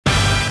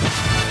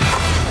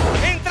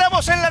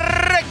Estamos en la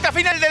recta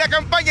final de la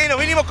campaña y nos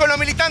vinimos con los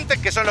militantes,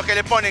 que son los que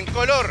le ponen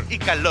color y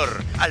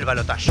calor al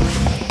balotaje.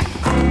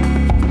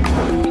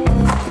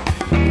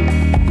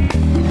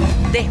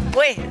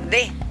 Después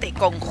de este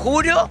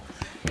conjuro,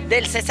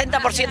 del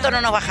 60%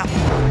 no nos bajamos.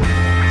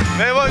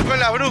 Me voy con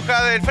las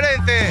brujas del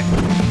frente.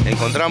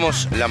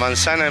 Encontramos la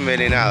manzana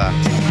envenenada.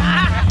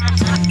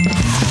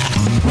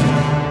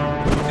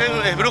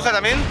 ¿Usted es bruja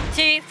también?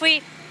 Sí,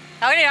 fui.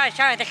 Ahora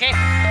ya me dejé.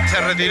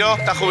 ¿Se retiró?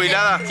 ¿Está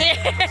jubilada? Sí.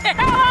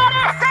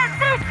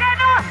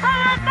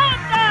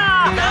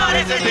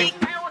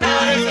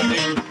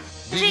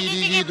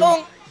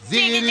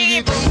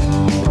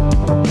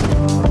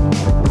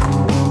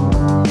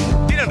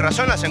 ¿Tienen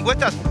razón las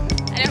encuestas?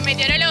 A los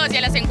meteorólogos y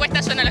a las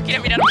encuestas yo no los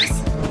quiero mirar más.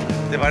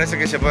 ¿Te parece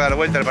que se puede dar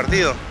vuelta al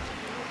partido?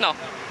 No.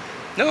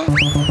 ¿No?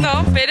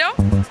 No, pero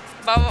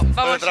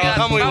vamos a llegar.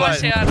 Vamos a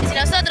llegar. Si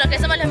nosotros, que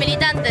somos los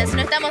militantes,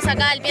 no estamos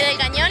acá al pie del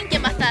cañón,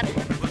 ¿quién va a estar?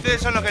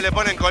 Ustedes son los que le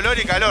ponen color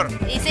y calor.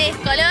 Y sí,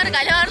 color,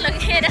 calor, lo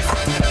que quieras.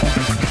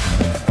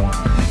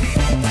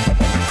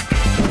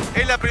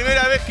 Es la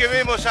primera vez que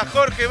vemos a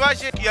Jorge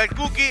Valle y al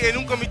Cookie en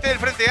un comité del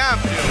Frente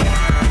Amplio.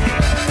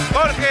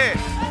 Jorge,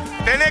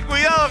 tené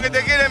cuidado que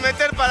te quieren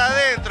meter para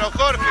adentro,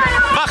 Jorge.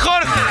 ¡Va,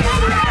 Jorge!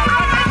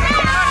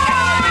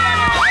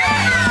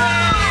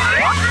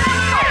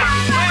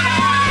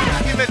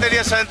 ¿A quién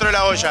meterías adentro de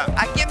la olla?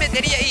 ¿A quién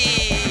metería?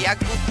 Y a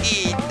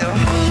Cuquito.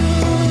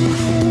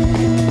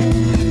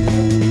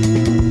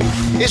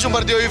 Es un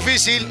partido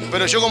difícil,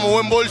 pero yo como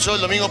buen bolso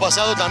el domingo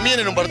pasado también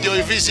era un partido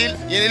difícil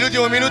y en el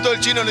último minuto el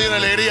chino le dio una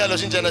alegría a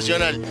los hinchas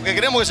nacional, porque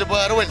creemos que se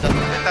puede dar vuelta.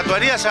 ¿Te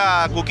tatuarías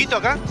a Cuquito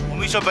acá?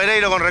 ¿Como hizo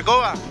Pereiro con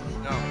Recoba?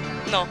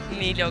 No,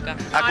 ni loca.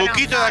 ¿A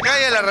Cuquito de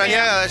acá y a la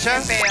Rañaga de allá?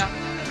 Qué feo.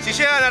 Si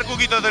llega a ganar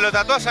Cuquito, ¿te lo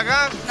tatuás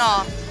acá?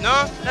 No,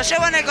 ¿No? lo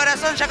llevo en el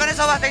corazón, ya con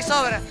eso basta y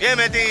sobra. Bien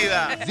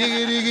metida.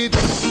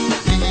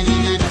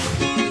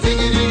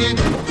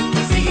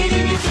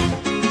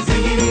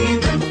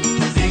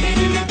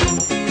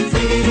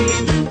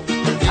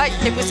 Ay,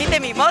 te pusiste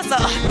mimoso.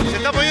 Se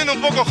está poniendo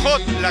un poco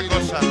hot la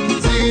cosa.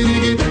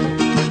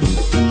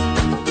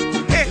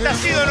 Esta ha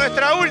sido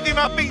nuestra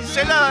última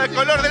pincelada de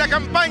color de la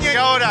campaña y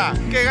ahora,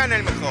 que gane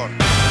el mejor.